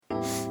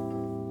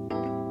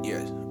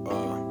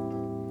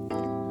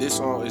This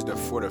song is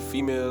for the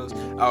females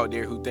out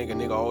there who think a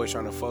nigga always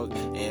trying to fuck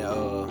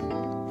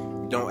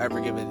and don't ever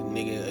give a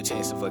nigga a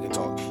chance to fucking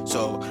talk.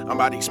 So I'm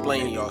about to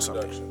explain to y'all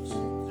something.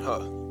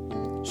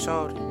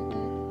 Shorty.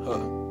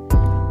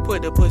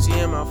 Put the pussy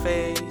in my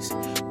face.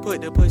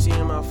 Put the pussy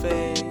in my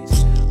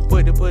face.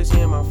 Put the pussy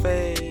in my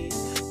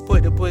face.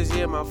 Put the pussy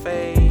in my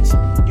face.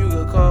 You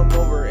could come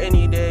over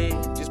any day.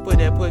 Just put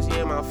that pussy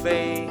in my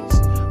face.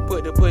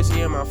 Put the pussy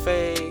in my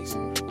face.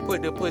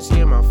 Put the pussy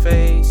in my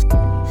face.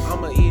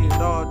 I'ma eat it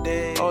all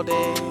day.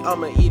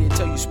 I'ma eat it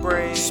till you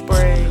spray.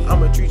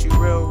 I'ma treat you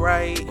real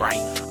right.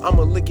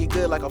 I'ma lick it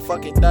good like a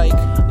fucking dyke.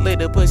 Lick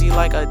the pussy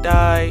like a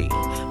dyke.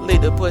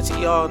 Lick the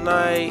pussy all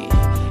night.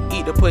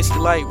 Eat the pussy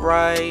like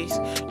rice.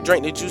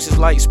 Drink the juices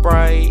like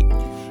Sprite.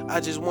 I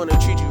just wanna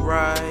treat you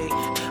right.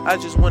 I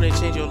just wanna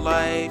change your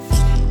life.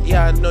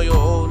 Yeah, I know your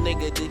old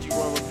nigga did you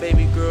wrong, but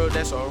baby girl,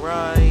 that's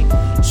alright.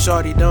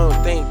 Shorty, don't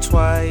think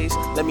twice.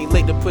 Let me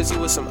lick the pussy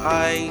with some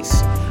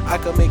ice. I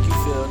can make you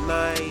feel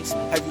nice.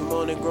 Have you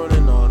moaning,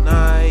 groaning all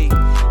night?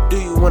 Do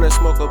you wanna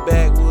smoke a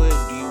backwood?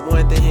 Do you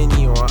want the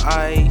Henny on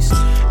ice?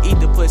 Eat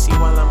the pussy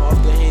while I'm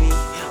off the Henny.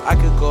 I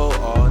could go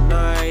all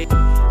night.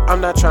 I'm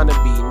not trying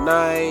to be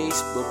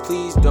nice, but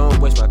please don't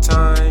waste my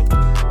time.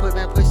 Put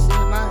that pussy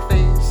in my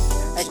face.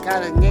 I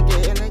got a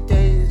nigga in the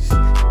days,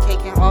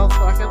 taking off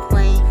like a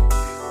plane.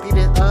 Beat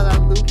it up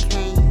like Luke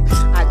Kane.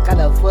 I got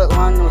a foot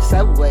long on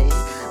Subway,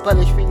 but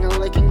it's finger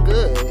looking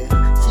good.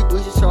 She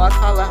bougie, so I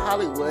call her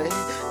Hollywood.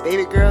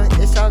 Baby girl,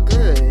 it's all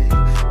good.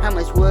 How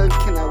much wood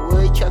can I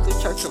wood? Chuck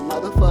a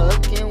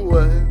motherfucking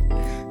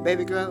wood.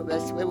 Baby girl,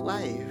 let's live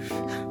life.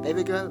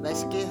 Baby girl,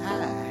 let's get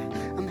high.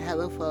 I'm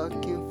hella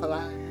fucking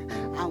fly.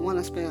 I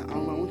wanna spend a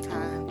long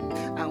time.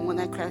 I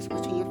wanna crash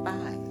between your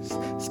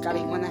thighs.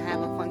 Scotty wanna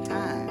have a fun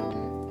time.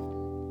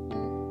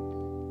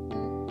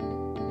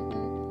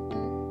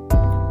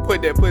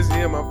 Put that pussy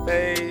in my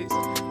face.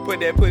 Put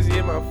that pussy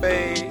in my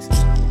face.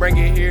 Bring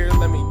it here,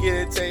 let me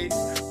get a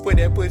taste. Put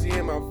that pussy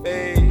in my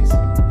face.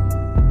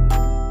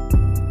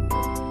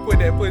 Put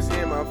that pussy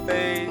in my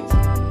face.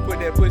 Put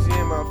that pussy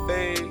in my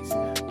face.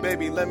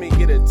 Baby, let me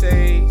get a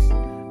taste.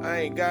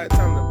 I ain't got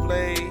time to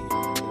play.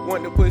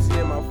 Want the pussy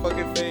in my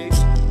fucking face.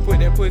 Put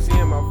that pussy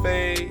in my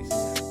face.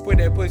 Put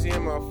that pussy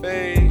in my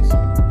face.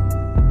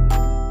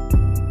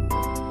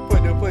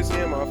 Put the pussy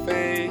in my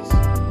face.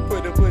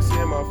 Put the pussy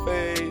in my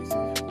face.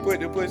 Put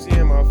the pussy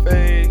in my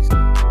face.